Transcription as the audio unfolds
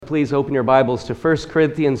please open your Bibles to 1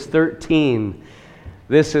 Corinthians 13.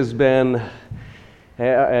 This has been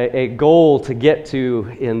a goal to get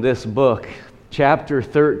to in this book, chapter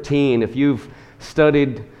 13. If you've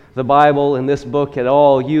studied the Bible in this book at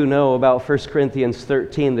all, you know about 1 Corinthians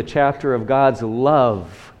 13, the chapter of God's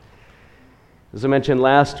love. As I mentioned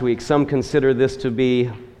last week, some consider this to be,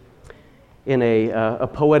 in a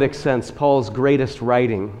poetic sense, Paul's greatest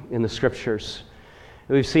writing in the Scriptures.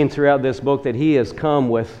 We've seen throughout this book that he has come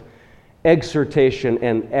with exhortation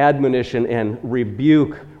and admonition and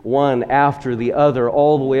rebuke one after the other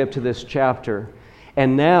all the way up to this chapter.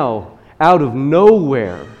 And now, out of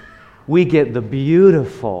nowhere, we get the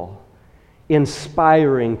beautiful,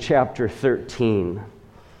 inspiring chapter 13.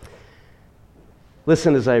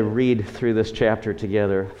 Listen as I read through this chapter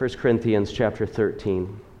together. 1 Corinthians chapter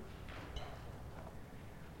 13.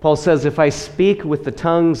 Paul says, "If I speak with the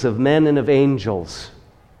tongues of men and of angels,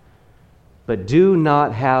 but do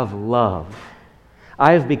not have love,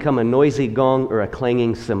 I have become a noisy gong or a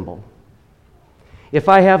clanging cymbal. If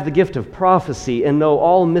I have the gift of prophecy and know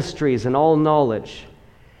all mysteries and all knowledge,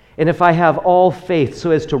 and if I have all faith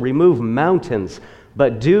so as to remove mountains,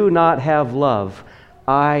 but do not have love,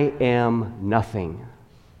 I am nothing.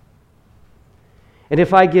 And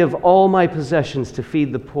if I give all my possessions to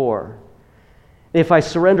feed the poor, if I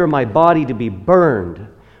surrender my body to be burned,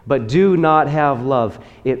 but do not have love,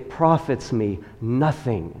 it profits me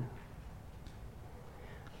nothing.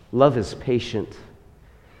 Love is patient.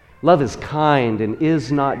 Love is kind and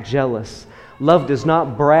is not jealous. Love does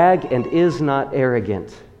not brag and is not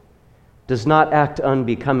arrogant, does not act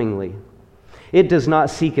unbecomingly. It does not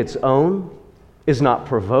seek its own, is not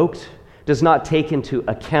provoked, does not take into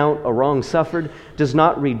account a wrong suffered, does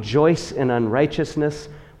not rejoice in unrighteousness,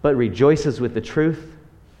 but rejoices with the truth,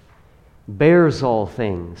 bears all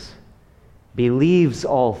things, believes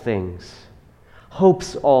all things,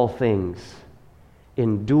 hopes all things,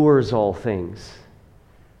 endures all things.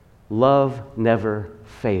 Love never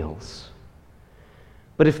fails.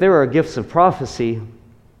 But if there are gifts of prophecy,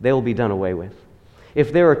 they will be done away with.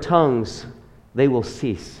 If there are tongues, they will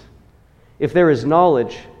cease. If there is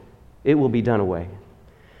knowledge, it will be done away.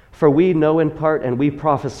 For we know in part and we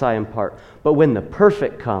prophesy in part. But when the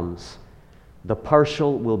perfect comes, the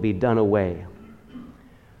partial will be done away.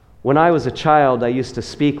 When I was a child, I used to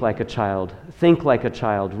speak like a child, think like a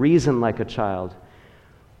child, reason like a child.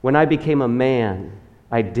 When I became a man,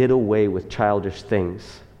 I did away with childish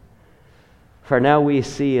things. For now we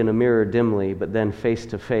see in a mirror dimly, but then face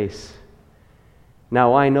to face.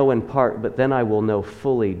 Now I know in part, but then I will know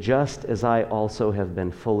fully, just as I also have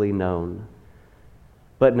been fully known.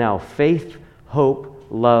 But now faith, hope,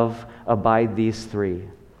 love abide these three.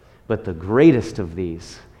 But the greatest of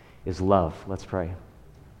these is love." Let's pray.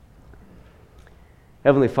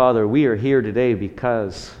 Heavenly Father, we are here today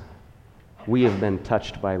because we have been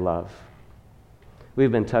touched by love.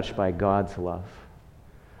 We've been touched by God's love.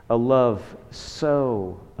 A love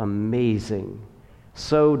so amazing,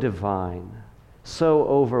 so divine, so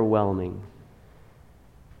overwhelming,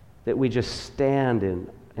 that we just stand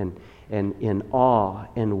in awe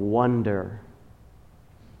and wonder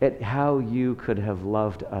at how you could have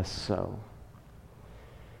loved us so.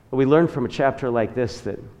 But we learn from a chapter like this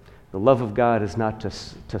that the love of God is not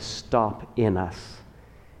to stop in us.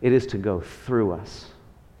 It is to go through us.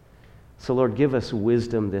 So Lord, give us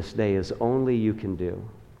wisdom this day as only you can do.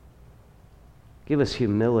 Give us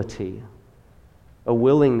humility, a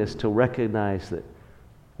willingness to recognize that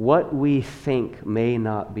what we think may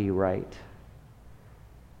not be right.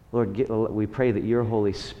 Lord, we pray that your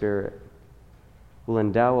Holy Spirit will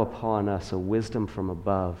endow upon us a wisdom from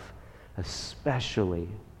above, especially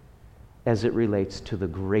as it relates to the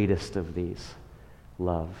greatest of these,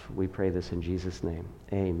 love. We pray this in Jesus' name.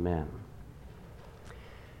 Amen.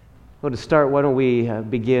 Well, to start, why don't we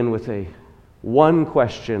begin with a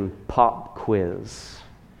one-question pop quiz.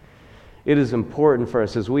 It is important for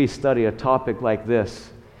us as we study a topic like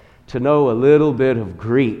this to know a little bit of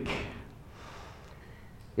Greek.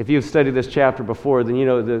 If you've studied this chapter before, then you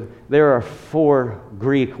know there are 4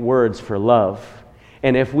 Greek words for love.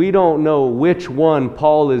 And if we don't know which one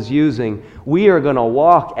Paul is using, we are going to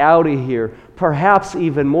walk out of here perhaps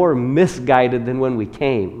even more misguided than when we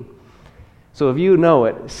came. So if you know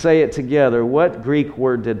it, say it together. What Greek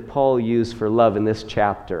word did Paul use for love in this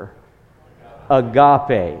chapter?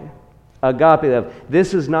 Agape. Agape love.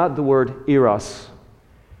 This is not the word eros,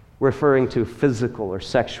 referring to physical or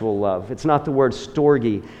sexual love. It's not the word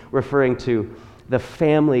storge, referring to the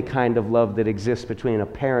family kind of love that exists between a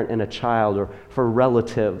parent and a child or for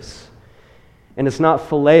relatives. And it's not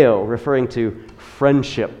phileo, referring to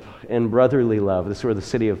friendship and brotherly love. This is where the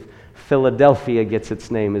city of Philadelphia gets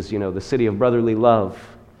its name as, the city of brotherly love.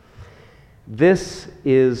 This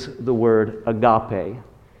is the word agape,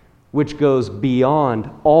 which goes beyond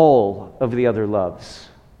all of the other loves.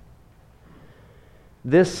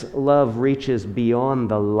 This love reaches beyond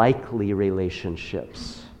the likely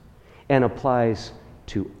relationships and applies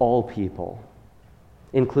to all people,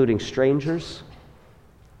 including strangers,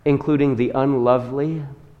 including the unlovely,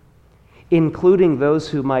 including those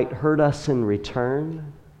who might hurt us in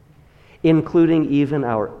return, including even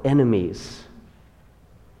our enemies.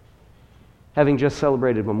 Having just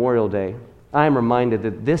celebrated Memorial Day, I am reminded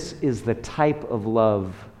that this is the type of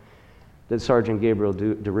love that Sergeant Gabriel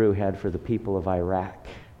Daru had for the people of Iraq.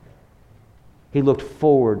 He looked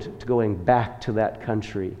forward to going back to that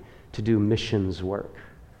country to do missions work.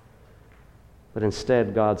 But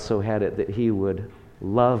instead, God so had it that He would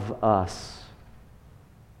love us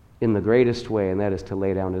in the greatest way, and that is to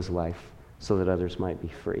lay down His life so that others might be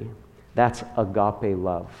free. That's agape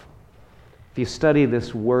love. If you study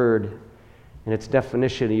this word and its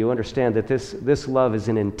definition, you understand that this love is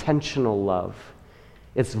an intentional love.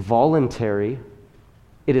 It's voluntary.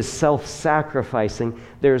 It is self-sacrificing.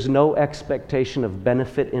 There's no expectation of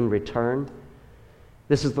benefit in return.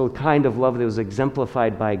 This is the kind of love that was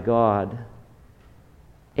exemplified by God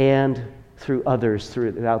and through others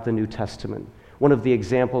throughout the New Testament. One of the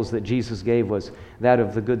examples that Jesus gave was that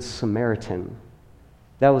of the Good Samaritan.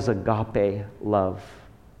 That was agape love.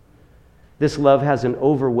 This love has an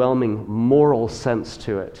overwhelming moral sense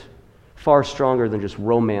to it, far stronger than just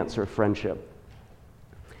romance or friendship.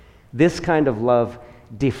 This kind of love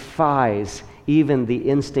defies even the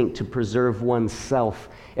instinct to preserve oneself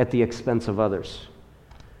at the expense of others.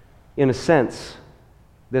 In a sense,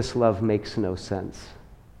 this love makes no sense.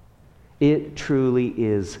 It truly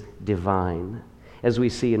is divine. As we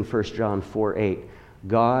see in 1 John 4:8,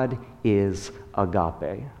 God is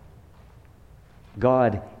agape.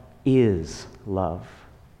 God is love.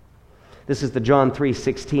 This is the John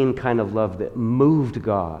 3:16 kind of love that moved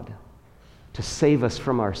God to save us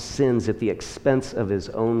from our sins at the expense of His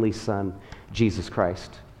only Son, Jesus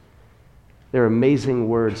Christ. There are amazing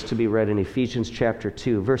words to be read in Ephesians chapter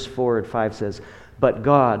 2. Verse 4 and 5 says, "But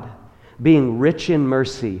God, being rich in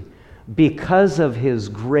mercy, because of His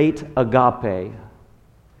great agape,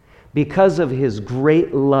 because of His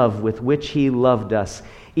great love with which He loved us,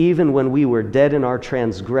 even when we were dead in our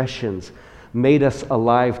transgressions, made us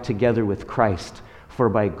alive together with Christ, for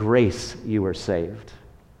by grace you were saved."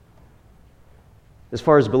 As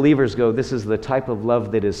far as believers go, this is the type of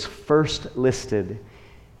love that is first listed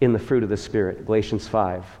in the fruit of the Spirit, Galatians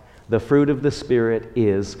 5. The fruit of the Spirit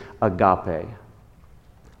is agape,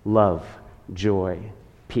 love, joy,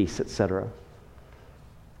 peace, etc.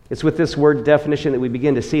 It's with this word definition that we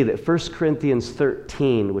begin to see that 1 Corinthians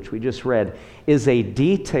 13, which we just read, is a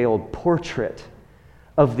detailed portrait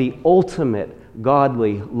of the ultimate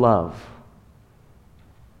godly love,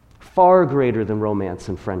 far greater than romance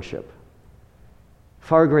and friendship,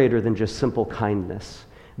 far greater than just simple kindness.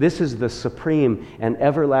 This is the supreme and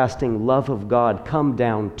everlasting love of God come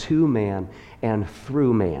down to man and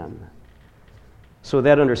through man. So with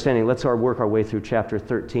that understanding, let's work our way through chapter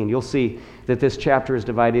 13. You'll see that this chapter is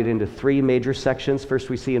divided into three major sections. First,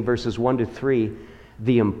 we see in verses 1 to 3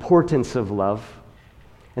 the importance of love.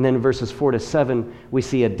 And then in verses 4 to 7, we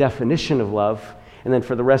see a definition of love. And then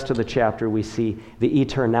for the rest of the chapter, we see the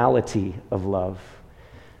eternality of love.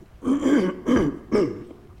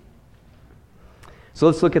 So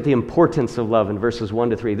let's look at the importance of love in verses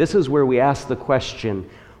 1 to 3. This is where we ask the question,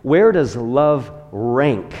 where does love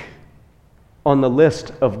rank on the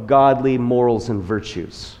list of godly morals and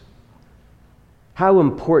virtues? How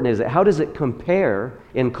important is it? How does it compare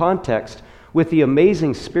in context with the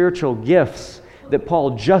amazing spiritual gifts that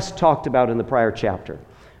Paul just talked about in the prior chapter?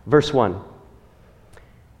 Verse 1,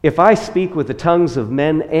 "If I speak with the tongues of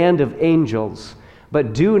men and of angels,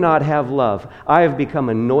 but do not have love, I have become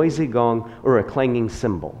a noisy gong or a clanging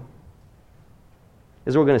cymbal."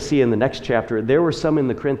 As we're going to see in the next chapter, there were some in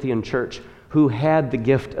the Corinthian church who had the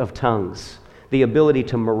gift of tongues, the ability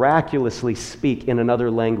to miraculously speak in another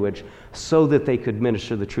language so that they could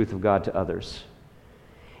minister the truth of God to others.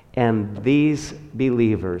 And these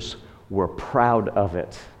believers were proud of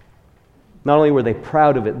it. Not only were they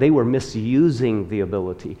proud of it, they were misusing the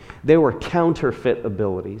ability. They were counterfeit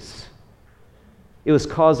abilities. It was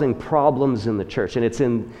causing problems in the church. And it's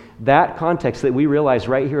in that context that we realize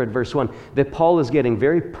right here at verse 1 that Paul is getting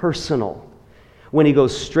very personal when he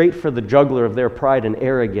goes straight for the jugular of their pride and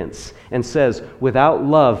arrogance and says, "Without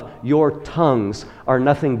love, your tongues are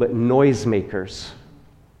nothing but noisemakers."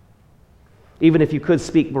 Even if you could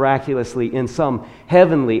speak miraculously in some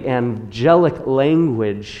heavenly, angelic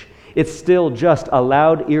language, It's still just a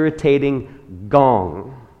loud, irritating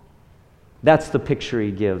gong. That's the picture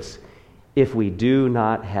he gives if we do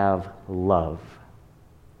not have love.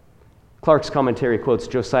 Clark's commentary quotes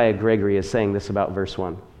Josiah Gregory as saying this about verse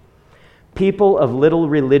 1. People of little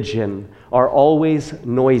religion are always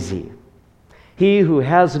noisy. He who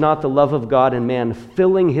has not the love of God and man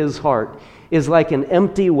filling his heart is like an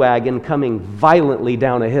empty wagon coming violently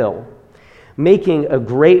down a hill, making a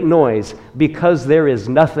great noise because there is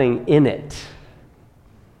nothing in it.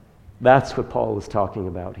 That's what Paul is talking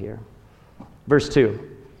about here. Verse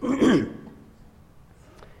 2.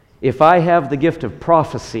 If I have the gift of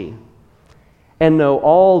prophecy and know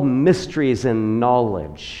all mysteries and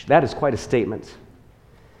knowledge, that is quite a statement.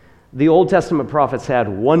 The Old Testament prophets had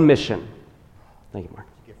one mission. Thank you, Mark.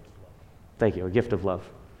 Thank you, a gift of love.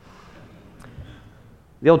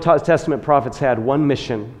 The Old Testament prophets had one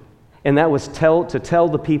mission, and that was to tell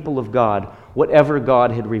the people of God whatever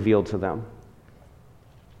God had revealed to them.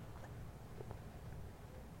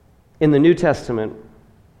 In the New Testament,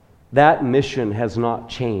 that mission has not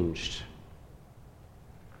changed.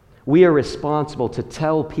 We are responsible to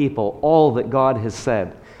tell people all that God has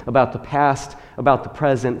said about the past, about the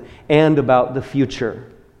present, and about the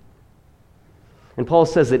future. And Paul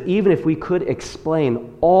says that even if we could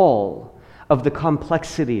explain all of the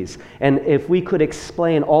complexities, and if we could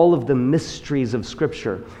explain all of the mysteries of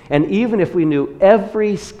Scripture, and even if we knew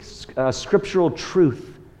every scriptural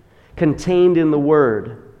truth contained in the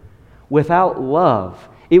Word, without love,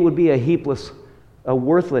 it would be a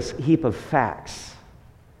worthless heap of facts.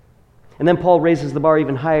 And then Paul raises the bar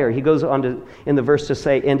even higher. He goes on in the verse to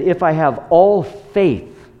say, and if I have all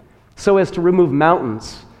faith so as to remove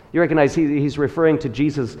mountains. You recognize he's referring to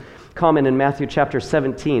Jesus' comment in Matthew chapter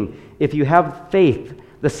 17. If you have faith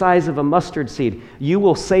the size of a mustard seed, you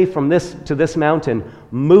will say from this to this mountain,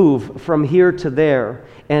 move from here to there,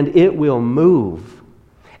 and it will move,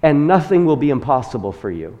 and nothing will be impossible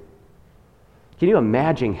for you. Can you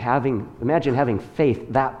imagine having faith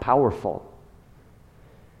that powerful?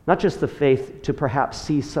 Not just the faith to perhaps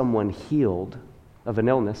see someone healed of an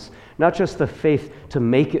illness, not just the faith to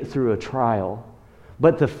make it through a trial,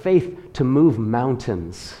 but the faith to move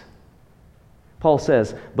mountains. Paul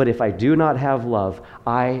says, but if I do not have love,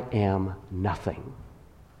 I am nothing.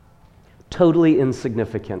 Totally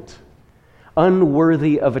insignificant,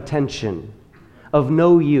 unworthy of attention, of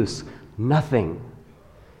no use, nothing.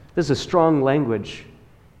 This is strong language,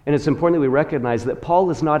 and it's important that we recognize that Paul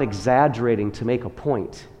is not exaggerating to make a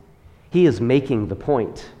point. He is making the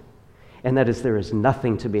point, and that is there is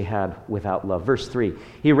nothing to be had without love. Verse 3,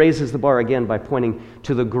 he raises the bar again by pointing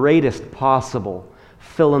to the greatest possible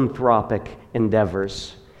philanthropic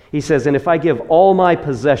endeavors. He says, and if I give all my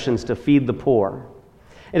possessions to feed the poor,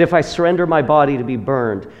 and if I surrender my body to be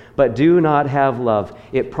burned, but do not have love,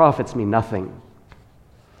 it profits me nothing.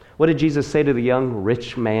 What did Jesus say to the young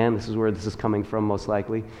rich man? This is where this is coming from, most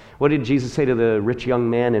likely. What did Jesus say to the rich young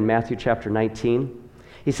man in Matthew chapter 19?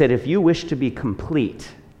 He said, if you wish to be complete,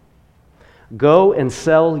 go and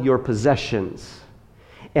sell your possessions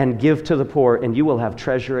and give to the poor, and you will have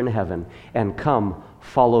treasure in heaven, and come,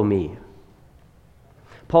 follow me.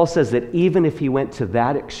 Paul says that even if he went to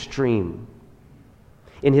that extreme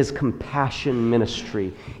in his compassion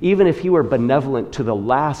ministry, even if he were benevolent to the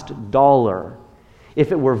last dollar,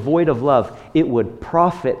 if it were void of love, it would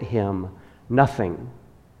profit him nothing.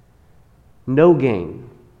 No gain,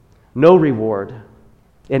 no reward,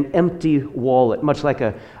 an empty wallet, much like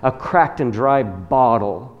a cracked and dry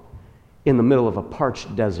bottle in the middle of a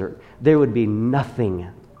parched desert. There would be nothing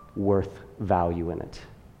worth value in it.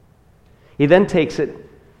 He then takes it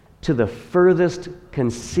to the furthest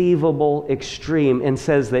conceivable extreme and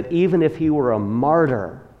says that even if he were a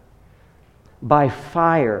martyr by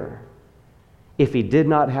fire, if he did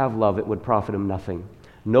not have love, it would profit him nothing.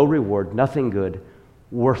 No reward, nothing good,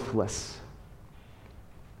 worthless.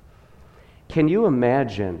 Can you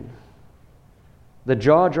imagine the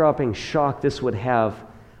jaw-dropping shock this would have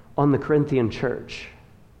on the Corinthian church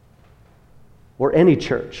or any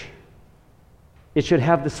church? It should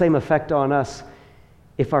have the same effect on us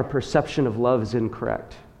if our perception of love is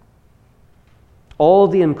incorrect. All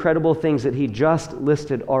the incredible things that he just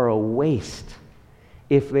listed are a waste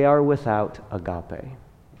if they are without agape,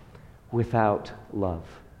 without love.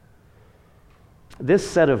 This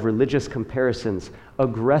set of religious comparisons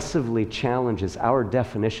aggressively challenges our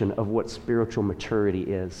definition of what spiritual maturity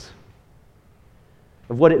is,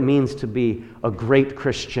 of what it means to be a great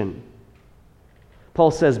Christian.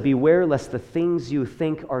 Paul says, beware lest the things you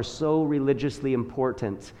think are so religiously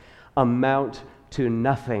important amount to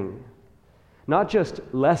nothing. Not just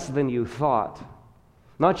less than you thought,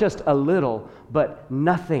 Not just a little, but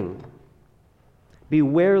nothing.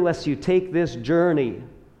 Beware lest you take this journey,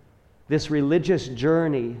 this religious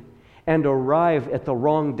journey, and arrive at the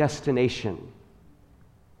wrong destination.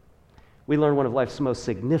 We learn one of life's most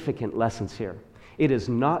significant lessons here. It is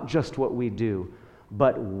not just what we do,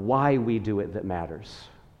 but why we do it that matters.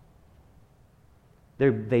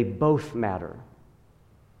 They both matter.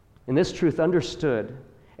 And this truth understood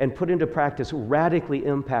and put into practice radically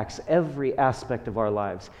impacts every aspect of our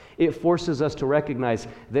lives. It forces us to recognize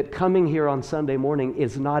that coming here on Sunday morning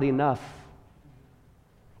is not enough.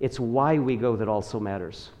 It's why we go that also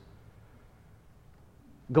matters.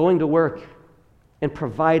 Going to work and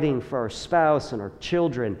providing for our spouse and our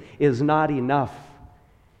children is not enough.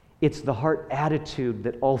 It's the heart attitude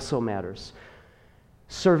that also matters.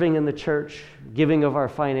 Serving in the church, giving of our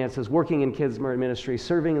finances, working in kids' ministry,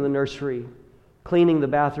 serving in the nursery, cleaning the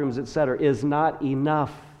bathrooms, etc., is not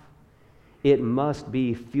enough. It must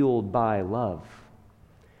be fueled by love.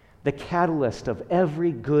 The catalyst of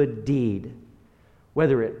every good deed,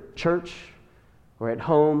 whether at church or at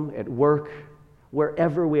home, at work,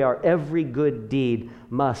 wherever we are, every good deed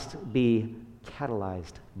must be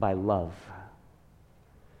catalyzed by love.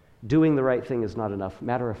 Doing the right thing is not enough.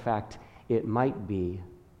 Matter of fact, it might be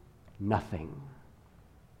nothing.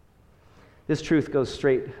 This truth goes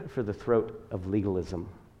straight for the throat of legalism.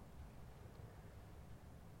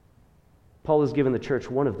 Paul has given the church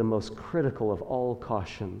one of the most critical of all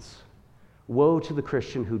cautions. Woe to the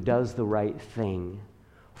Christian who does the right thing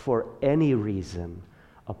for any reason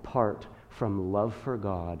apart from love for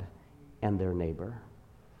God and their neighbor.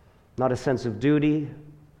 Not a sense of duty,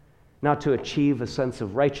 not to achieve a sense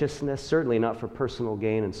of righteousness, certainly not for personal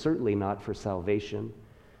gain, and certainly not for salvation.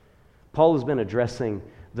 Paul has been addressing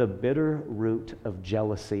the bitter root of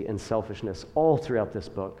jealousy and selfishness all throughout this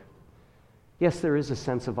book. Yes, there is a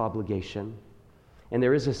sense of obligation, and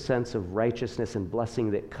there is a sense of righteousness and blessing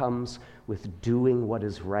that comes with doing what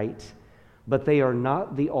is right, but they are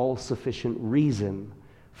not the all-sufficient reason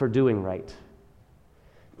for doing right.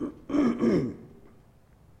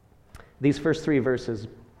 These first 3 verses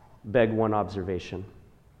beg one observation.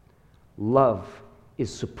 Love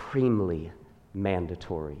is supremely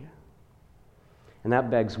mandatory. And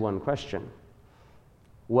that begs one question.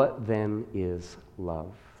 What then is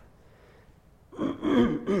love?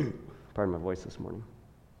 Pardon my voice this morning.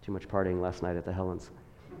 Too much partying last night at the Helens.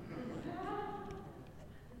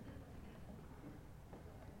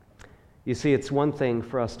 You see, it's one thing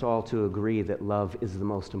for us all to agree that love is the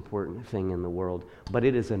most important thing in the world, but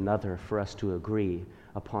it is another for us to agree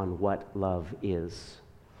upon what love is.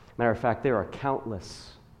 Matter of fact, there are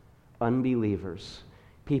countless unbelievers,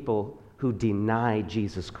 people who deny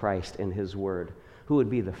Jesus Christ and His Word, who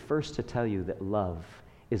would be the first to tell you that love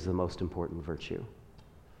is the most important virtue.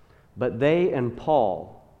 But they and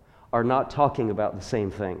Paul are not talking about the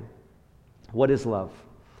same thing. What is love?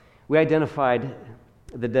 We identified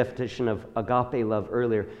the definition of agape love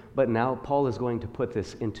earlier, but now Paul is going to put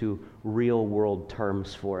this into real-world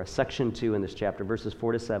terms for us. Section 2 in this chapter, verses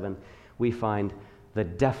 4 to 7, we find the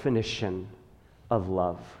definition of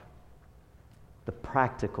love. The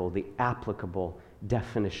practical, the applicable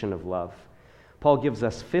definition of love. Paul gives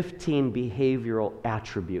us 15 behavioral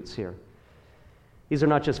attributes here. These are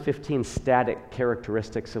not just 15 static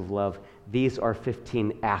characteristics of love. These are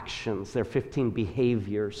 15 actions. They're 15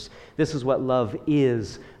 behaviors. This is what love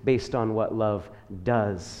is based on what love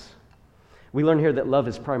does. We learn here that love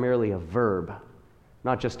is primarily a verb,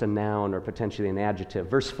 not just a noun or potentially an adjective.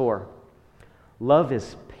 Verse 4, love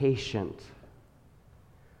is patient.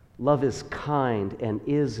 Love is kind and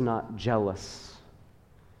is not jealous.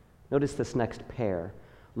 Notice this next pair.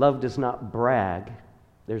 Love does not brag.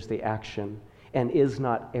 There's the action. And is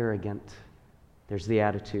not arrogant. There's the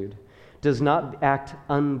attitude. Does not act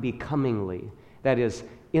unbecomingly. That is,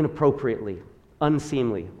 inappropriately,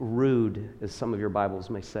 unseemly, rude, as some of your Bibles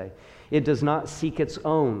may say. It does not seek its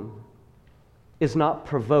own. Is not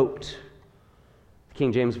provoked. The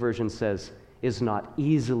King James Version says, is not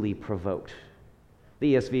easily provoked.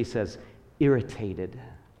 The ESV says, irritated.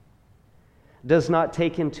 Does not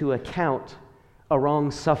take into account a wrong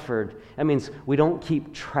suffered. That means we don't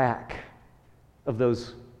keep track of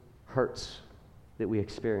those hurts that we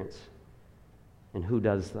experience and who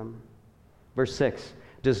does them. Verse 6,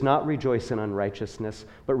 does not rejoice in unrighteousness,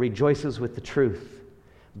 but rejoices with the truth,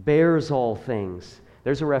 bears all things.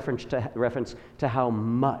 There's a reference to how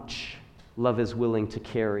much love is willing to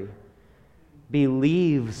carry.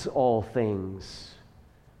 Believes all things.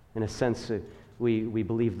 In a sense, we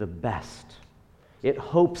believe the best. It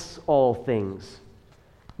hopes all things,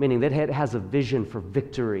 meaning that it has a vision for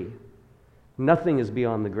victory. Nothing is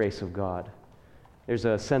beyond the grace of God. There's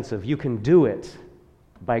a sense of you can do it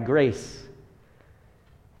by grace.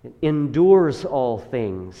 It endures all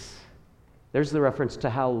things. There's the reference to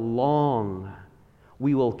how long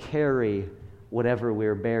we will carry whatever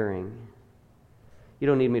we're bearing. You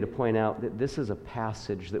don't need me to point out that this is a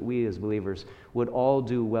passage that we as believers would all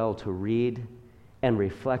do well to read and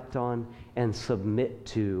reflect on and submit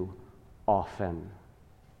to often.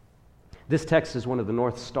 This text is one of the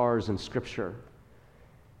North Stars in Scripture.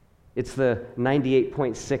 It's the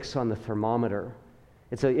 98.6 on the thermometer.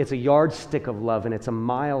 It's a yardstick of love, and it's a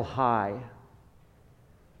mile high.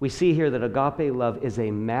 We see here that agape love is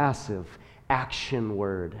a massive action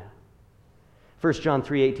word. 1 John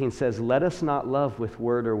 3:18 says, "Let us not love with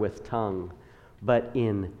word or with tongue, but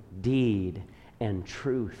in deed and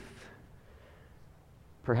truth."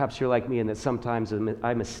 Perhaps you're like me in that sometimes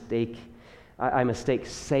I mistake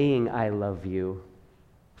saying I love you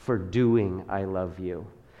for doing I love you.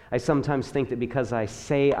 I sometimes think that because I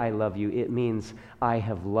say I love you, it means I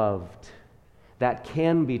have loved. That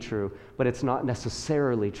can be true, but it's not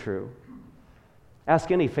necessarily true.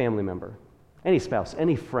 Ask any family member, any spouse,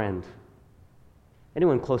 any friend,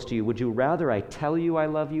 anyone close to you, would you rather I tell you I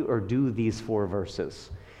love you or do these 4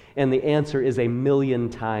 verses? And the answer is 1,000,000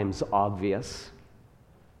 times obvious.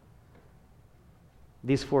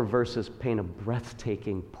 These 4 verses paint a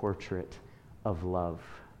breathtaking portrait of love.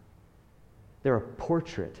 They're a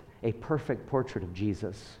perfect portrait of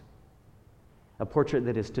Jesus, a portrait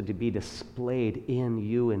that is to be displayed in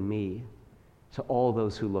you and me to all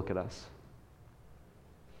those who look at us.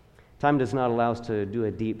 Time does not allow us to do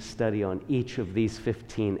a deep study on each of these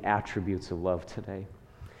 15 attributes of love today.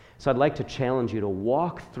 So I'd like to challenge you to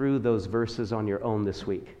walk through those verses on your own this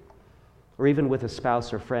week, or even with a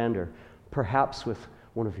spouse or friend, or perhaps with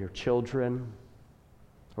one of your children,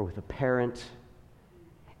 or with a parent,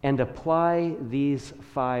 and apply these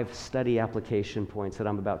 5 study application points that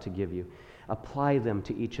I'm about to give you. Apply them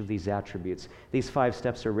to each of these attributes. These 5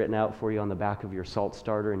 steps are written out for you on the back of your salt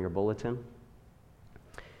starter in your bulletin.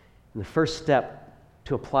 And the first step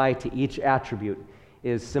to apply to each attribute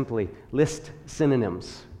is simply list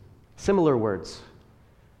synonyms, similar words.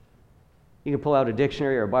 You can pull out a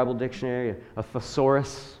dictionary or a Bible dictionary, a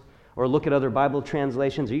thesaurus, or look at other Bible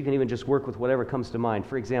translations, or you can even just work with whatever comes to mind.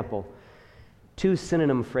 For example, 2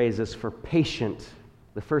 synonym phrases for patient,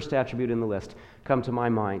 the first attribute in the list, come to my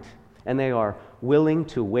mind, and they are willing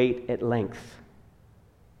to wait at length,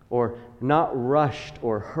 or not rushed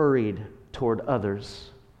or hurried toward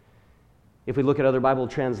others. If we look at other Bible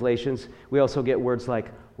translations, we also get words like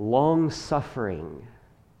long-suffering,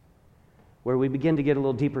 where we begin to get a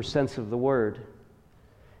little deeper sense of the word.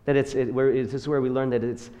 That this is where we learn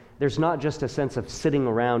that there's not just a sense of sitting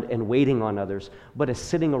around and waiting on others, but a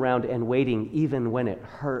sitting around and waiting even when it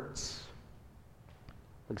hurts.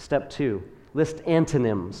 Like step 2, list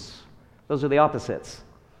antonyms. Those are the opposites.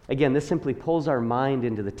 Again, this simply pulls our mind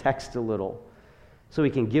into the text a little so we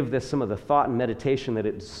can give this some of the thought and meditation that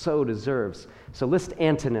it so deserves. So list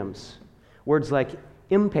antonyms. Words like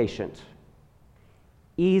impatient,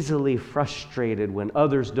 easily frustrated when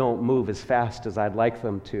others don't move as fast as I'd like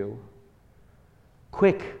them to,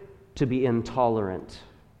 quick to be intolerant,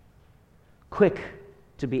 quick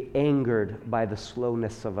to be angered by the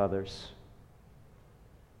slowness of others.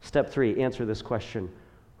 Step 3, answer this question: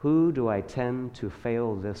 who do I tend to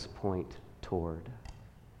fail this point toward?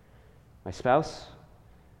 My spouse,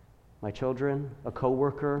 my children, a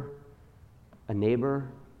coworker, a neighbor,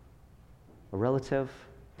 a relative?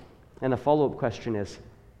 And the follow-up question is,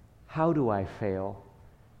 how do I fail,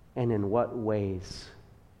 and in what ways?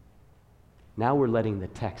 Now we're letting the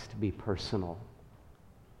text be personal.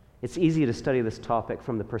 It's easy to study this topic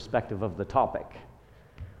from the perspective of the topic,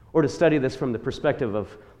 or to study this from the perspective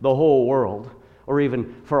of the whole world, or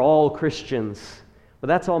even for all Christians. But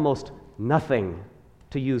that's almost nothing,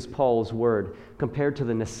 to use Paul's word, compared to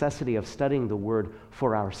the necessity of studying the word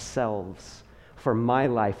for ourselves, for my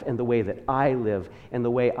life and the way that I live and the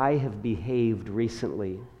way I have behaved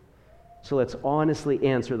recently. So let's honestly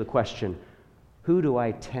answer the question, who do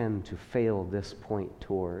I tend to fail this point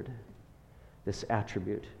toward, this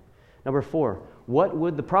attribute? Number 4, what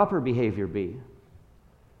would the proper behavior be?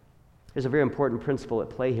 There's a very important principle at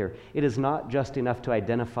play here. It is not just enough to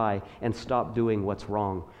identify and stop doing what's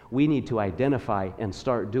wrong. We need to identify and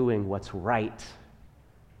start doing what's right.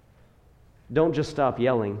 Don't just stop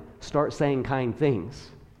yelling. Start saying kind things.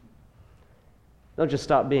 Don't just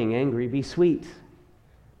stop being angry. Be sweet.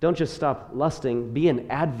 Don't just stop lusting. Be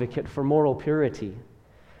an advocate for moral purity.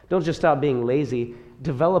 Don't just stop being lazy.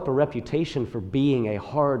 Develop a reputation for being a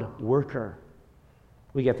hard worker.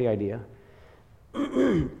 We get the idea.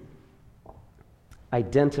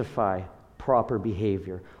 Identify, proper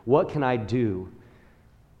behavior? What can I do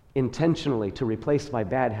intentionally to replace my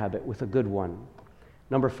bad habit with a good one?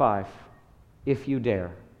 Number 5, if you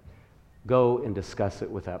dare, go and discuss it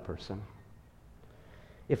with that person.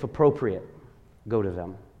 If appropriate, go to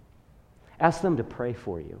them. Ask them to pray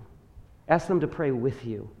for you. Ask them to pray with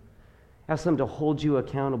you. Ask them to hold you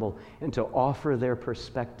accountable and to offer their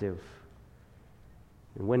perspective.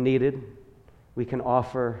 And when needed, we can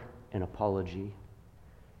offer an apology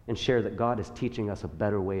and share that God is teaching us a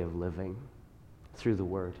better way of living through the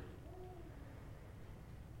Word.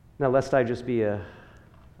 Now, lest I just be a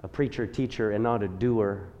preacher, teacher, and not a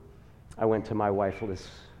doer, I went to my wife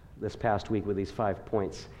this past week with these 5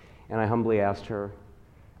 points, and I humbly asked her,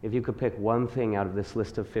 if you could pick one thing out of this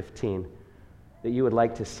list of 15 that you would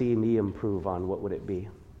like to see me improve on, what would it be?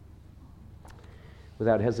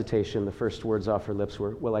 Without hesitation, the first words off her lips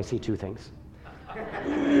were, well, I see 2 things.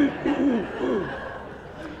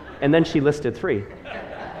 And then she listed 3.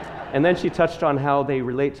 And then she touched on how they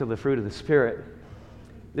relate to the fruit of the Spirit.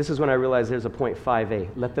 This is when I realized there's a point 5a.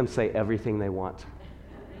 Let them say everything they want.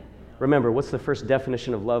 Remember, what's the first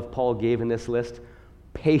definition of love Paul gave in this list?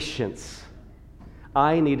 Patience.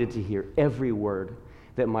 I needed to hear every word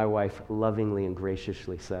that my wife lovingly and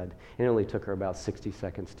graciously said. It only took her about 60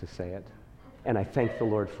 seconds to say it. And I thank the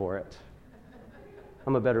Lord for it.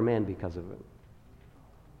 I'm a better man because of it.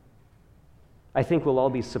 I think we'll all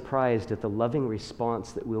be surprised at the loving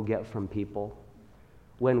response that we'll get from people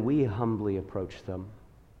when we humbly approach them.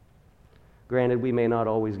 Granted, we may not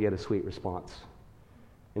always get a sweet response.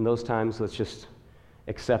 In those times, let's just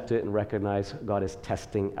accept it and recognize God is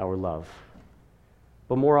testing our love.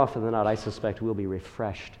 But more often than not, I suspect we'll be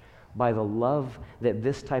refreshed by the love that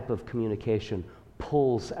this type of communication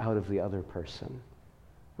pulls out of the other person.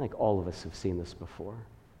 Like all of us have seen this before.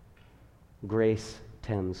 Grace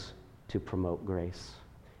tends to promote grace,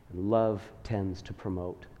 and love tends to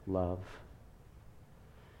promote love.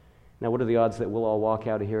 Now, what are the odds that we'll all walk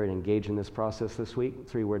out of here and engage in this process this week?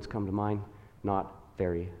 3 words come to mind: not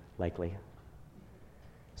very likely.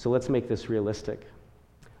 So let's make this realistic.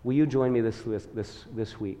 Will you join me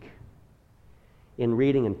this week in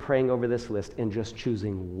reading and praying over this list and just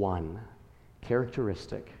choosing one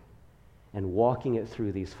characteristic and walking it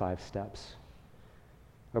through these 5 steps?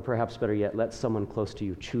 Or perhaps better yet, let someone close to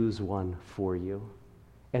you choose one for you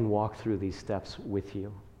and walk through these steps with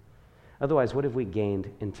you. Otherwise, what have we gained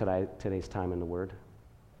in today's time in the Word?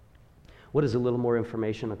 What does a little more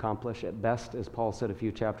information accomplish? At best, as Paul said a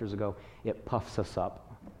few chapters ago, it puffs us up.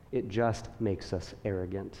 It just makes us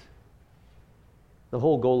arrogant. The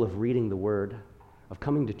whole goal of reading the Word, of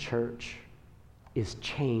coming to church, is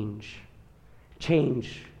change.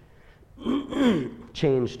 Change.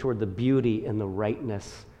 Change toward the beauty and the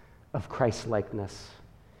rightness of Christ-likeness.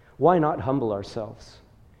 Why not humble ourselves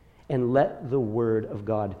and let the Word of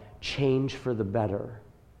God change for the better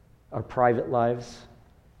our private lives,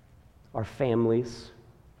 our families,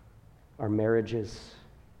 our marriages,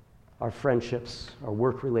 our friendships, our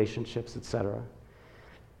work relationships, etc.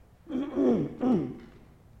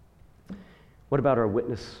 What about our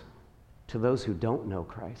witness to those who don't know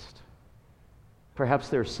Christ? Perhaps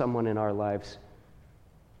there's someone in our lives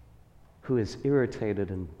who has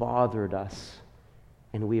irritated and bothered us,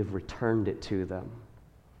 and we have returned it to them.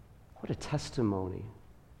 What a testimony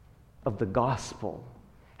of the gospel.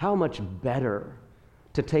 How much better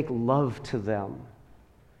to take love to them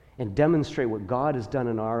and demonstrate what God has done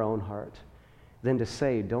in our own heart than to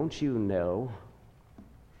say, don't you know?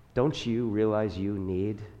 Don't you realize you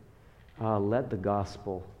need? Let the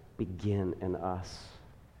gospel begin in us.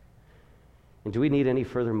 And do we need any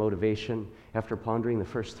further motivation after pondering the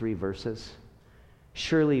first 3 verses?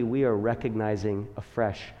 Surely we are recognizing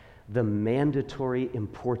afresh the mandatory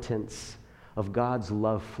importance of God's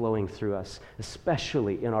love flowing through us,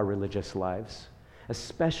 especially in our religious lives,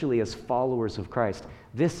 especially as followers of Christ.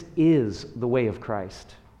 This is the way of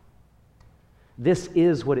Christ. This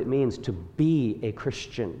is what it means to be a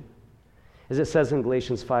Christian. As it says in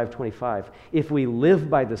Galatians 5:25, if we live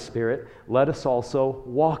by the Spirit, let us also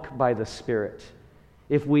walk by the Spirit.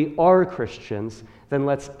 If we are Christians, then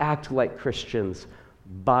let's act like Christians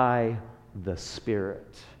by the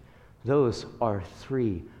Spirit. Those are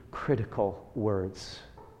 3 critical words.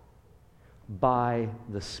 By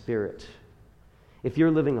the Spirit. If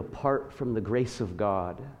you're living apart from the grace of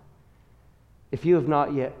God, if you have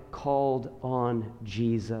not yet called on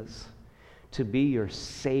Jesus to be your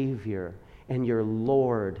Savior and your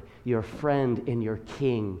Lord, your friend and your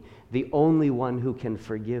King, the only one who can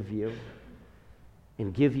forgive you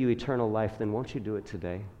and give you eternal life, then won't you do it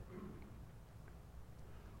today?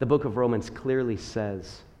 The book of Romans clearly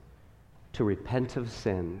says to repent of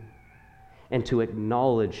sin and to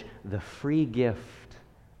acknowledge the free gift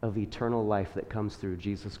of eternal life that comes through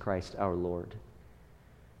Jesus Christ our Lord.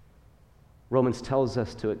 Romans tells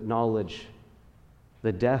us to acknowledge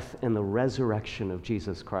the death and the resurrection of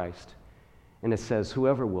Jesus Christ. And it says,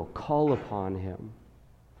 whoever will call upon him,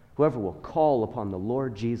 whoever will call upon the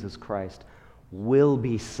Lord Jesus Christ will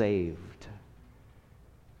be saved.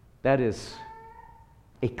 That is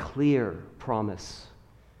a clear promise.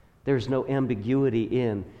 There's no ambiguity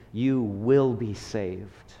in you will be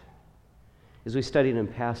saved. As we studied in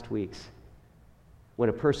past weeks, when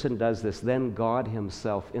a person does this, then God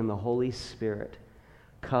himself in the Holy Spirit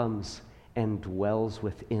comes and dwells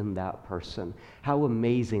within that person. How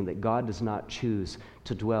amazing that God does not choose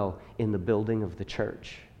to dwell in the building of the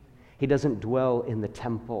church. He doesn't dwell in the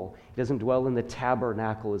temple. He doesn't dwell in the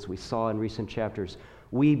tabernacle as we saw in recent chapters.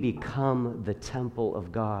 We become the temple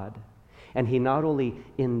of God. And he not only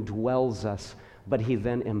indwells us, but he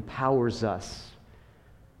then empowers us.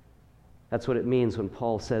 That's what it means when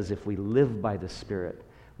Paul says, if we live by the Spirit,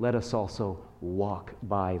 let us also walk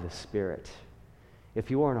by the Spirit. If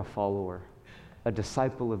you aren't a follower, a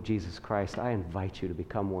disciple of Jesus Christ, I invite you to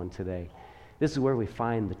become one today. This is where we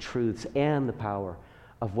find the truths and the power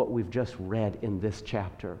of what we've just read in this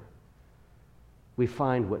chapter. We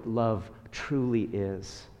find what love truly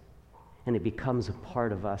is, and it becomes a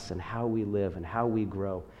part of us and how we live and how we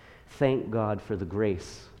grow. Thank God for the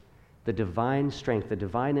grace, the divine strength, the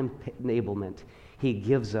divine enablement he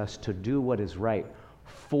gives us to do what is right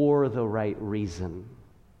for the right reason.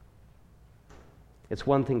 It's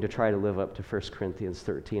one thing to try to live up to 1 Corinthians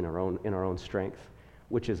 13 in our own strength,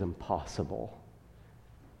 which is impossible.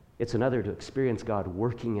 It's another to experience God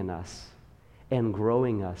working in us and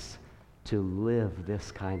growing us to live this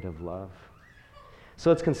kind of love. So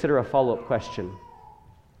let's consider a follow-up question.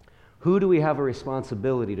 Who do we have a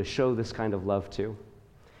responsibility to show this kind of love to?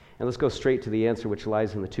 And let's go straight to the answer, which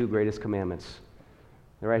lies in the two greatest commandments.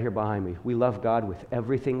 They're right here behind me. We love God with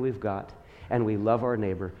everything we've got, and we love our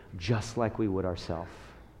neighbor just like we would ourselves.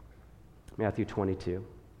 Matthew 22.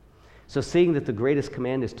 So seeing that the greatest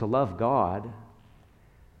command is to love God,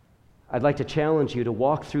 I'd like to challenge you to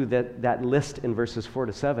walk through that list in verses 4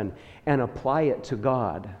 to 7 and apply it to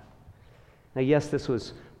God. Now, yes, this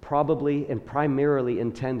was probably and primarily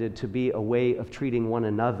intended to be a way of treating one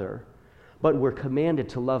another, but we're commanded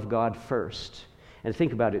to love God first. And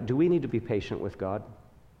think about it. Do we need to be patient with God?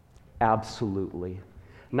 Absolutely.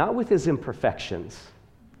 Not with his imperfections,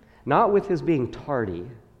 not with his being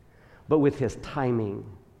tardy, but with his timing,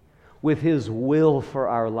 with his will for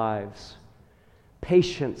our lives.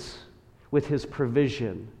 Patience with his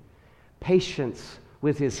provision, patience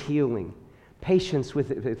with his healing, patience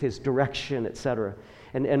with his direction, etc.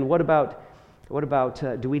 And what about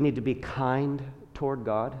do we need to be kind toward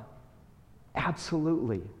God?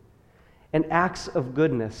 Absolutely. And acts of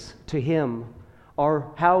goodness to him are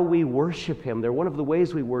how we worship him. They're one of the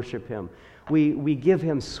ways we worship him. We give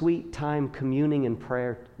him sweet time communing in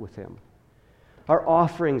prayer with him. Our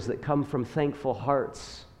offerings that come from thankful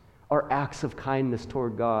hearts are acts of kindness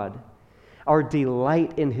toward God. Our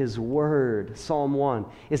delight in his word, Psalm 1,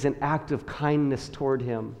 is an act of kindness toward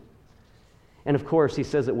him. And of course, he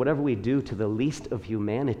says that whatever we do to the least of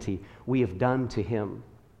humanity, we have done to him.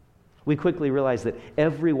 We quickly realize that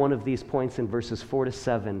every one of these points in verses 4 to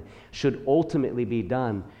 7 should ultimately be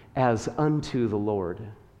done as unto the Lord.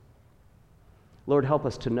 Lord, help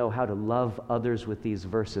us to know how to love others with these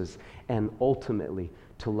verses and ultimately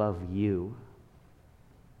to love you.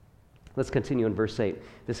 Let's continue in verse 8.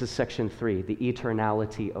 This is section 3, the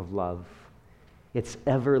eternality of love. Its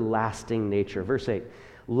everlasting nature. Verse 8,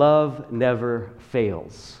 love never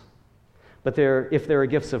fails. But if there are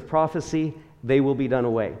gifts of prophecy, they will be done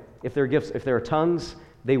away. If there are tongues,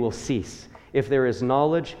 they will cease. If there is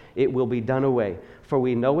knowledge, it will be done away. For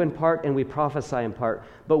we know in part and we prophesy in part.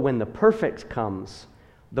 But when the perfect comes,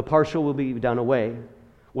 the partial will be done away.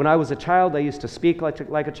 When I was a child, I used to speak like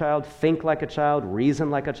a child, think like a child, reason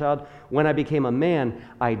like a child. When I became a man,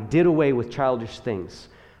 I did away with childish things.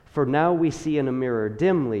 For now we see in a mirror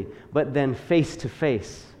dimly, but then face to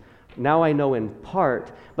face. Now I know in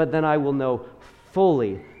part, but then I will know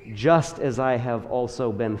fully, just as I have also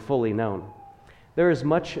been fully known. There is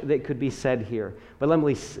much that could be said here, but let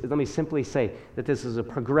me simply say that this is a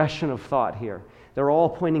progression of thought here. They're all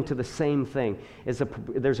pointing to the same thing.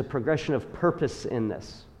 There's a progression of purpose in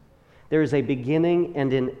this. There is a beginning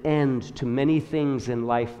and an end to many things in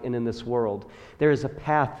life and in this world. There is a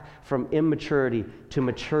path from immaturity to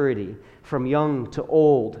maturity, from young to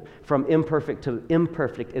old, from imperfect to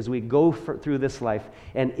imperfect as we go through this life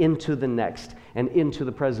and into the next and into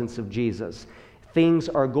the presence of Jesus. Things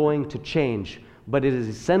are going to change, but it is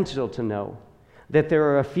essential to know that there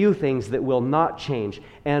are a few things that will not change,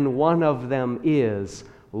 and one of them is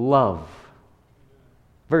love.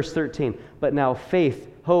 Verse 13, but now faith,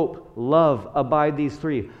 hope, love, abide these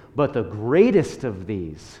three, but the greatest of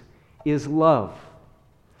these is love.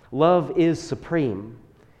 Love is supreme.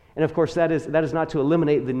 And of course, that is not to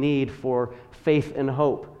eliminate the need for faith and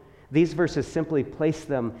hope. These verses simply place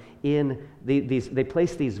them in they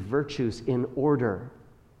place these virtues in order.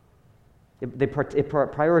 It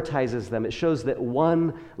prioritizes them. It shows that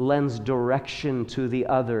one lends direction to the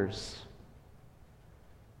others.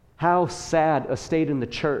 How sad a state in the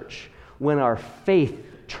church when our faith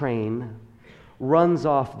train runs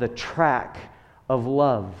off the track of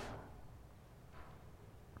love.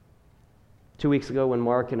 2 weeks ago, when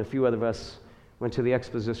Mark and a few of us went to the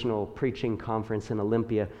expositional preaching conference in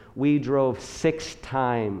Olympia, we drove 6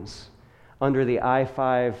 times under the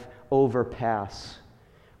I-5 overpass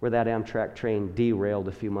where that Amtrak train derailed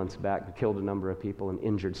a few months back and killed a number of people and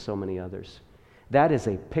injured so many others. That is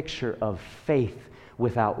a picture of faith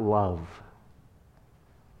without love.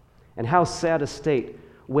 And how sad a state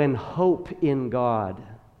when hope in God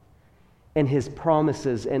and His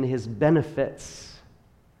promises and His benefits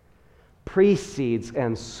precedes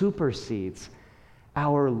and supersedes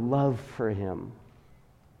our love for Him.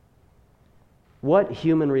 What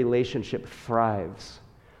human relationship thrives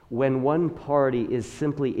when one party is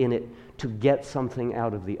simply in it to get something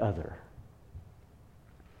out of the other?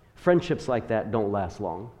 Friendships like that don't last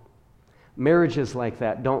long. Marriages like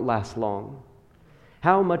that don't last long.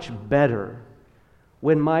 How much better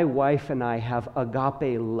when my wife and I have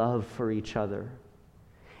agape love for each other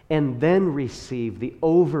and then receive the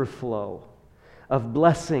overflow of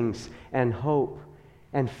blessings and hope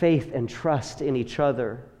and faith and trust in each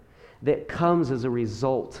other that comes as a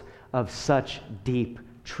result of such deep,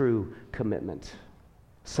 true commitment,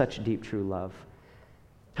 such deep, true love.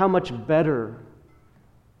 How much better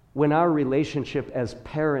when our relationship as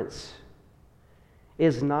parents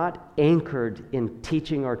is not anchored in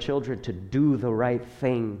teaching our children to do the right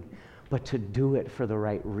thing, but to do it for the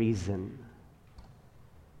right reason.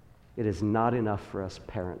 It is not enough for us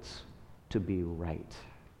parents to be right.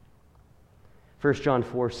 1 John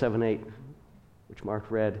 4:7-8, which Mark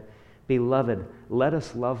read, Beloved, let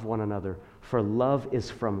us love one another, for love is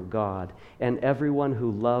from God, and everyone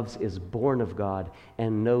who loves is born of God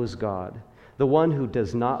and knows God. The one who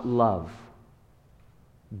does not love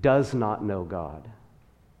does not know God,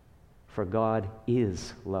 for God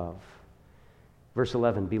is love. Verse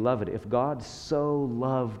 11, Beloved, if God so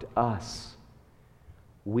loved us,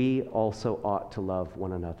 we also ought to love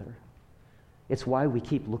one another. It's why we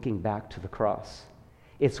keep looking back to the cross.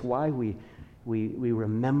 It's why we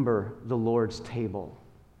remember the Lord's table.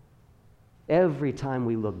 Every time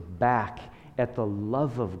we look back at the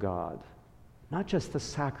love of God, not just the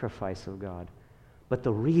sacrifice of God, but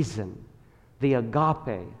the reason, the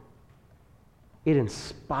agape, it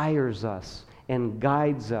inspires us and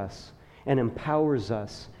guides us and empowers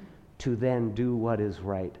us to then do what is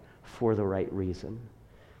right for the right reason.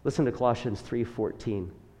 Listen to Colossians 3:14.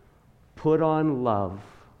 Put on love,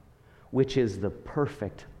 which is the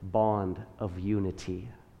perfect bond of unity.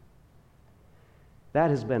 That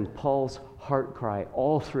has been Paul's heart cry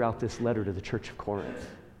all throughout this letter to the church of Corinth,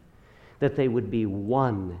 that they would be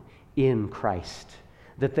one in Christ,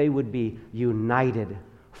 that they would be united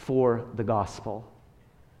for the gospel.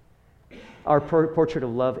 Our portrait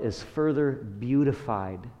of love is further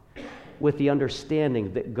beautified with the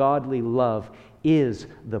understanding that godly love is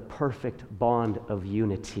the perfect bond of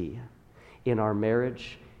unity in our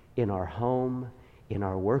marriage, in our home, in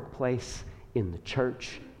our workplace, in the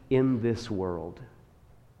church, in this world.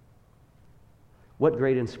 What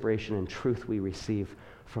great inspiration and truth we receive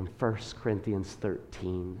from 1 Corinthians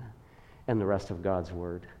 13 and the rest of God's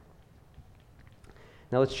Word.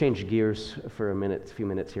 Now let's change gears for a few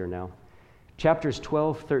minutes here now. Chapters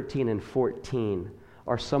 12, 13, and 14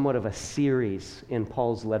 are somewhat of a series in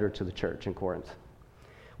Paul's letter to the church in Corinth.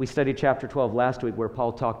 We studied chapter 12 last week, where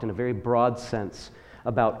Paul talked in a very broad sense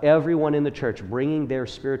about everyone in the church bringing their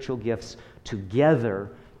spiritual gifts together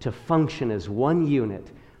to function as one unit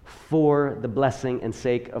for the blessing and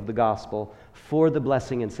sake of the gospel, for the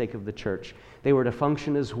blessing and sake of the church. They were to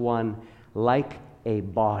function as one, like a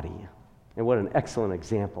body. And what an excellent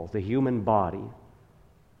example, the human body.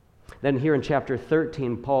 Then here in chapter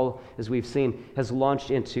 13, Paul, as we've seen, has launched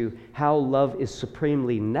into how love is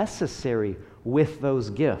supremely necessary with those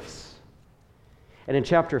gifts. And in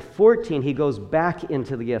chapter 14, he goes back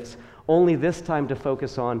into the gifts, only this time to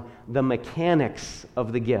focus on the mechanics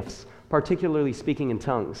of the gifts, particularly speaking in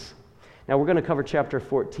tongues. Now, we're going to cover chapter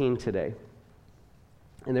 14 today.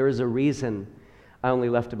 And there is a reason I only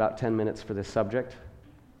left about 10 minutes for this subject.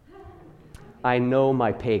 I know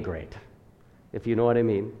my pay grade, if you know what I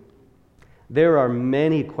mean. There are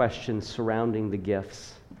many questions surrounding the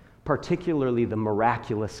gifts, particularly the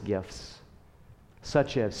miraculous gifts,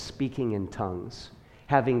 such as speaking in tongues,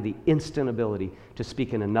 having the instant ability to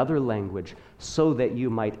speak in another language so that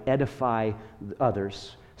you might edify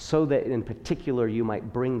others, so that in particular you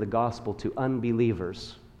might bring the gospel to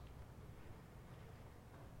unbelievers.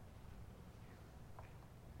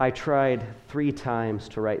 I tried 3 times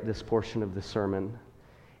to write this portion of the sermon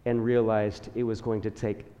and realized it was going to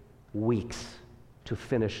take weeks to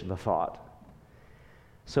finish the thought.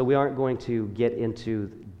 So we aren't going to get into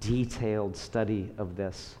detailed study of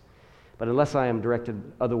this. But unless I am directed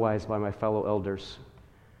otherwise by my fellow elders,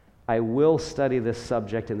 I will study this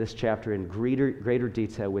subject in this chapter in greater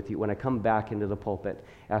detail with you when I come back into the pulpit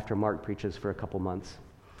after Mark preaches for a couple months.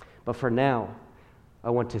 But for now, I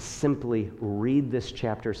want to simply read this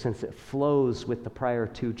chapter since it flows with the prior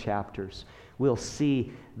 2 chapters. We'll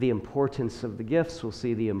see the importance of the gifts. We'll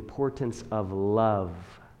see the importance of love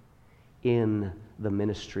in the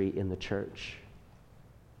ministry in the church.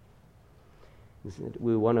 I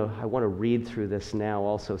want to read through this now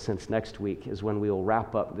also, since next week is when we will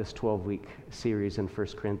wrap up this 12-week series in 1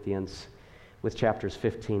 Corinthians with chapters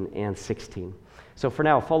 15 and 16. So for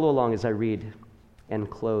now, follow along as I read and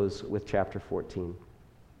close with chapter 14.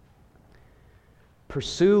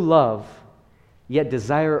 Pursue love, yet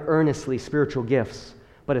desire earnestly spiritual gifts,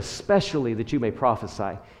 but especially that you may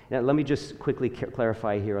prophesy. Now, let me just quickly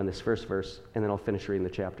clarify here on this first verse, and then I'll finish reading the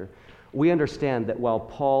chapter. We understand that while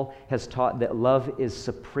Paul has taught that love is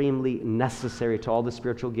supremely necessary to all the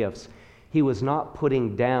spiritual gifts, he was not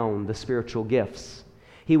putting down the spiritual gifts.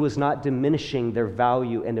 He was not diminishing their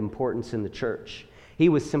value and importance in the church. He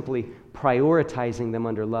was simply prioritizing them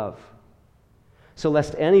under love. So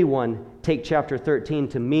lest anyone take chapter 13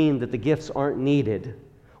 to mean that the gifts aren't needed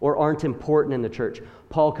or aren't important in the church,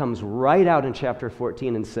 Paul comes right out in chapter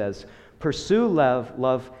 14 and says, pursue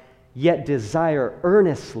love, yet desire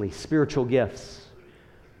earnestly spiritual gifts,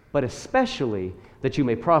 but especially that you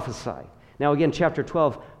may prophesy. Now again, chapter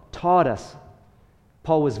 12 taught us,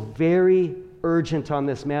 Paul was very urgent on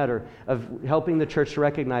this matter of helping the church to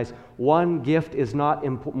recognize one gift is not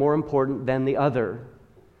more important than the other.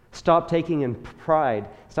 Stop taking pride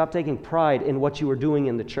in what you are doing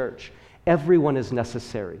in the church. Everyone is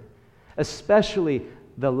necessary, especially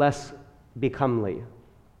the less becomely.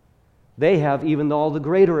 They have even all the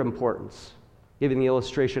greater importance, giving the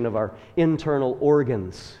illustration of our internal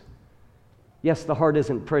organs. Yes, the heart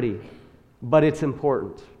isn't pretty, but it's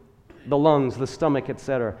important. The lungs, the stomach,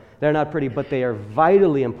 etc. They're not pretty, but they are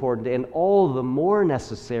vitally important and all the more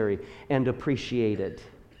necessary and appreciated.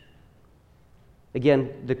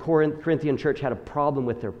 Again, the Corinthian church had a problem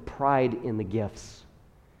with their pride in the gifts.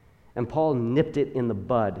 And Paul nipped it in the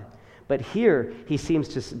bud. But here, he seems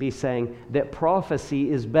to be saying that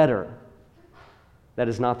prophecy is better. That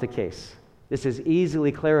is not the case. This is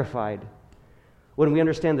easily clarified when we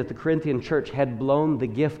understand that the Corinthian church had blown the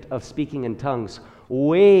gift of speaking in tongues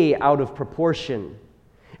way out of proportion.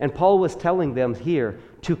 And Paul was telling them here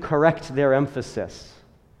to correct their emphasis.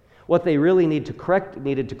 What they really needed to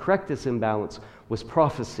correct this imbalance was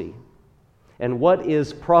prophecy. And what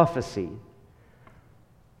is prophecy?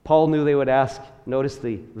 Paul knew they would ask. Notice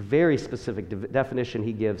the very specific definition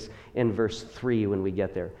he gives in verse 3 when we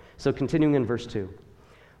get there. So continuing in verse 2.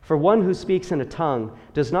 For one who speaks in a tongue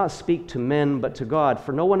does not speak to men but to God,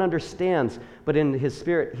 for no one understands, but in his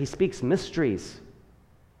spirit he speaks mysteries.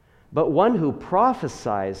 But one who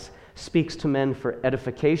prophesies speaks to men for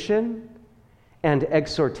edification and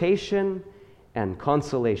exhortation and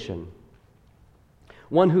consolation.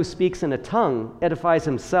 One who speaks in a tongue edifies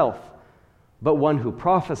himself, but one who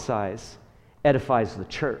prophesies edifies the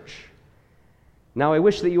church. Now I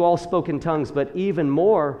wish that you all spoke in tongues, but even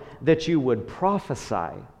more that you would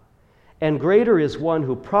prophesy. And greater is one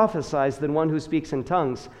who prophesies than one who speaks in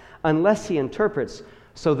tongues, unless he interprets,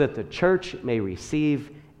 so that the church may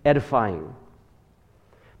receive edifying.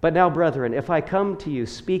 But now, brethren, if I come to you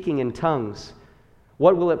speaking in tongues,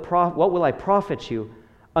 what will I profit you,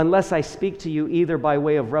 unless I speak to you either by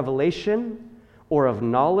way of revelation, or of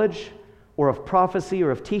knowledge, or of prophecy,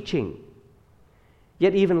 or of teaching?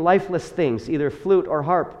 Yet even lifeless things, either flute or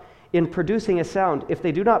harp, in producing a sound, if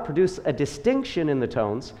they do not produce a distinction in the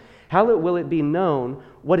tones, how will it be known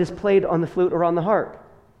what is played on the flute or on the harp?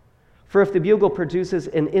 For if the bugle produces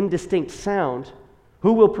an indistinct sound,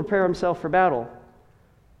 who will prepare himself for battle?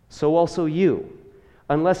 So also you,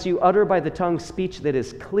 unless you utter by the tongue speech that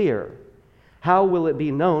is clear, how will it be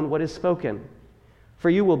known what is spoken? For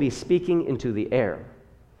you will be speaking into the air.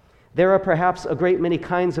 There are perhaps a great many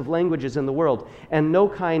kinds of languages in the world, and no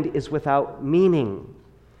kind is without meaning.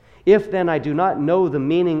 If then I do not know the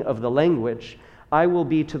meaning of the language, I will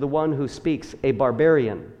be to the one who speaks a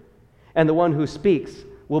barbarian, and the one who speaks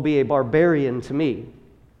will be a barbarian to me.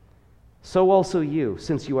 So also you,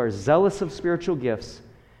 since you are zealous of spiritual gifts,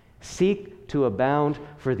 seek to abound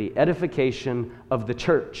for the edification of the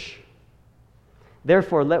church.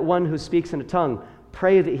 Therefore, let one who speaks in a tongue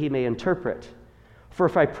pray that he may interpret. For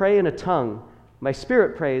if I pray in a tongue, my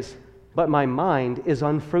spirit prays, but my mind is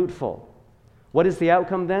unfruitful. What is the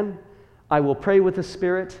outcome then? I will pray with the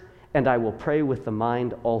Spirit, and I will pray with the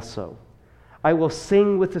mind also. I will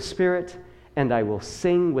sing with the Spirit, and I will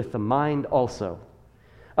sing with the mind also.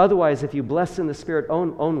 Otherwise, if you bless in the Spirit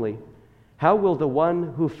only, how will the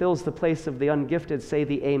one who fills the place of the ungifted say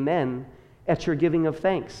the Amen at your giving of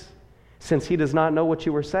thanks, since he does not know what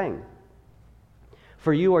you are saying?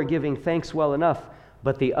 For you are giving thanks well enough,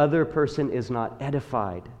 but the other person is not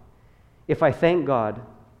edified. I thank God,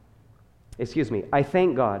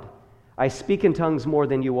 I speak in tongues more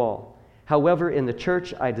than you all. However, in the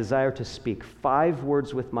church I desire to speak 5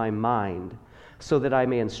 words with my mind, so that I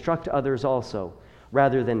may instruct others also,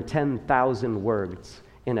 rather than 10,000 words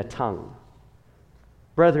in a tongue.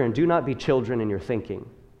 Brethren, do not be children in your thinking.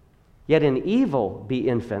 Yet in evil be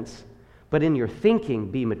infants, but in your thinking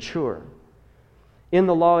be mature. In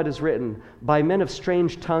the law it is written, by men of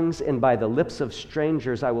strange tongues and by the lips of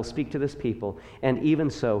strangers I will speak to this people, and even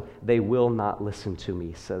so they will not listen to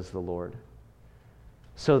me, says the Lord.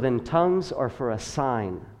 So then tongues are for a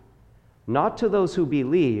sign, not to those who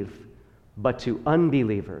believe, but to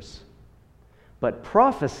unbelievers. But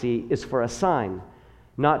prophecy is for a sign,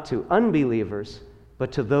 not to unbelievers,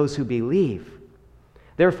 but to those who believe.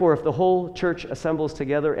 Therefore, if the whole church assembles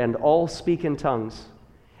together and all speak in tongues,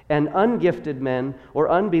 and ungifted men or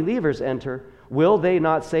unbelievers enter, will they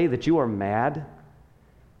not say that you are mad?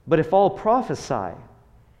 But if all prophesy,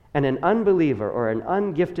 and an unbeliever or an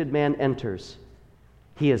ungifted man enters,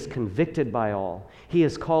 he is convicted by all. He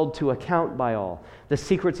is called to account by all. The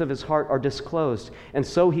secrets of his heart are disclosed, and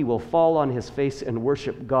so he will fall on his face and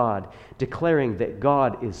worship God, declaring that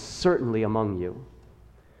God is certainly among you.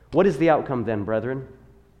 What is the outcome then, brethren?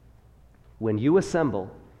 When you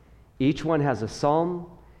assemble, each one has a psalm,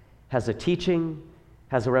 has a teaching,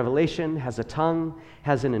 has a revelation, has a tongue,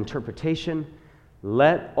 has an interpretation.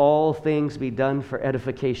 Let all things be done for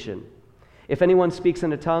edification. If anyone speaks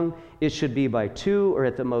in a tongue, it should be by 2 or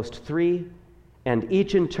at the most 3, and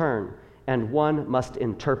each in turn, and one must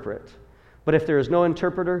interpret. But if there is no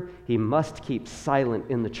interpreter, he must keep silent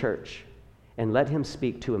in the church, and let him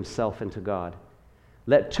speak to himself and to God.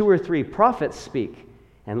 Let 2 or 3 prophets speak,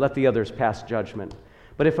 and let the others pass judgment.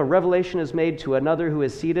 But if a revelation is made to another who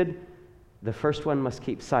is seated, the first one must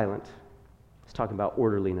keep silent. He's talking about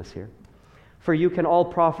orderliness here. For you can all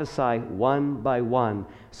prophesy one by one,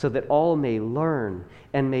 so that all may learn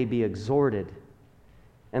and may be exhorted.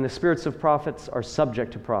 And the spirits of prophets are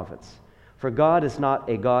subject to prophets. For God is not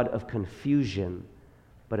a God of confusion,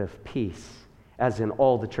 but of peace, as in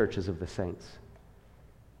all the churches of the saints.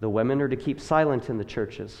 The women are to keep silent in the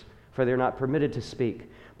churches, for they are not permitted to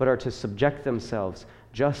speak, but are to subject themselves,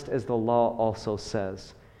 just as the law also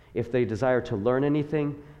says. If they desire to learn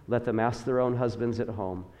anything, let them ask their own husbands at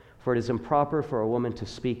home, for it is improper for a woman to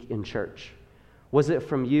speak in church. Was it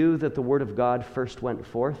from you that the word of God first went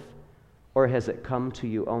forth, or has it come to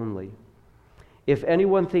you only? If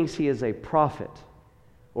anyone thinks he is a prophet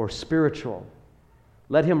or spiritual,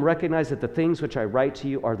 let him recognize that the things which I write to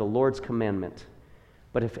you are the Lord's commandment.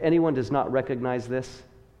 But if anyone does not recognize this,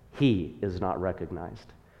 he is not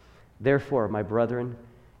recognized. Therefore, my brethren,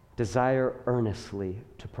 desire earnestly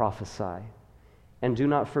to prophesy, and do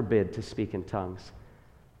not forbid to speak in tongues.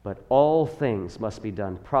 But all things must be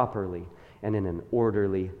done properly and in an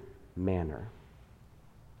orderly manner.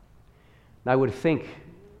 Now, I would think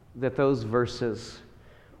that those verses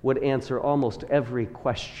would answer almost every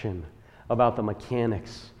question about the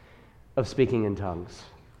mechanics of speaking in tongues.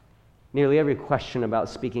 Nearly every question about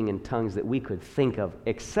speaking in tongues that we could think of,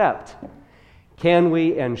 except, can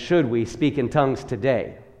we and should we speak in tongues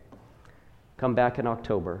today? Come back in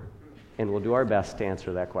October, and we'll do our best to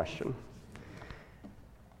answer that question.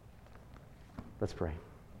 Let's pray.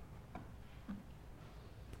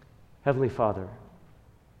 Heavenly Father,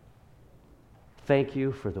 thank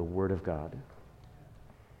you for the Word of God.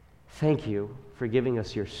 Thank you for giving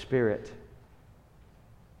us your Spirit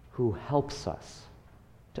who helps us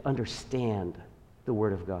to understand the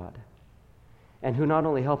Word of God, and who not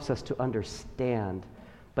only helps us to understand,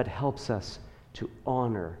 but helps us to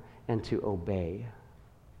honor and to obey.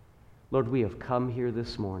 Lord, we have come here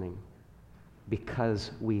this morning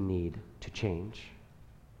because we need to change.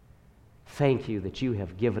 Thank you that you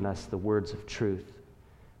have given us the words of truth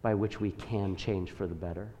by which we can change for the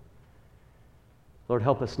better. Lord,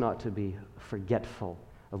 help us not to be forgetful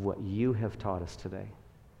of what you have taught us today.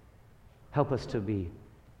 Help us to be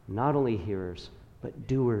not only hearers, but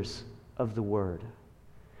doers of the word.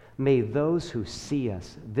 May those who see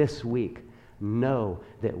us this week know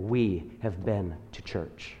that we have been to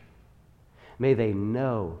church. May they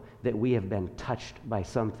know that we have been touched by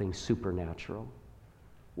something supernatural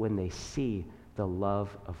when they see the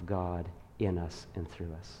love of God in us and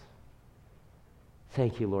through us.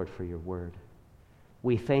 Thank you, Lord, for your word.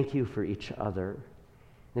 We thank you for each other,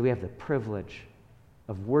 that we have the privilege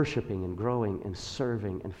of worshiping and growing and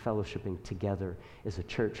serving and fellowshipping together as a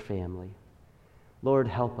church family. Lord,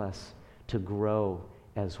 help us to grow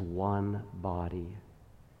as one body,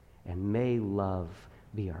 and may love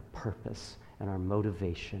be our purpose and our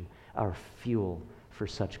motivation, our fuel for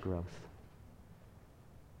such growth.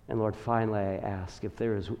 And Lord, finally I ask if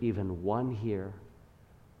there is even one here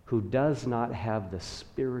who does not have the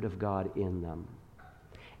Spirit of God in them,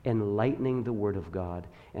 enlightening the Word of God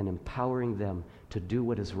and empowering them to do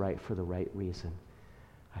what is right for the right reason,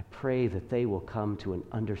 I pray that they will come to an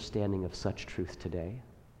understanding of such truth today,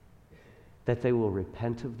 that they will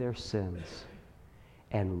repent of their sins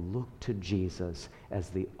and look to Jesus as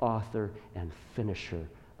the author and finisher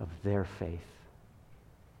of their faith.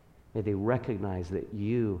 May they recognize that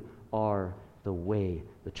you are the way,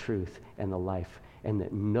 the truth, and the life, and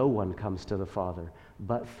that no one comes to the Father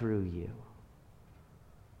but through you.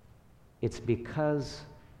 It's because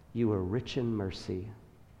you are rich in mercy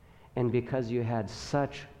and because you had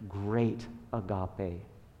such great agape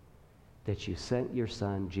that you sent your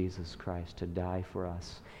Son, Jesus Christ, to die for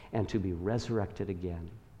us and to be resurrected again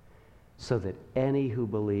so that any who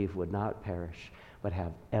believe would not perish but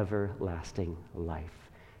have everlasting life.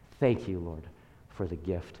 Thank you, Lord, for the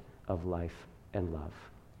gift of life and love.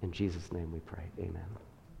 In Jesus' name we pray. Amen.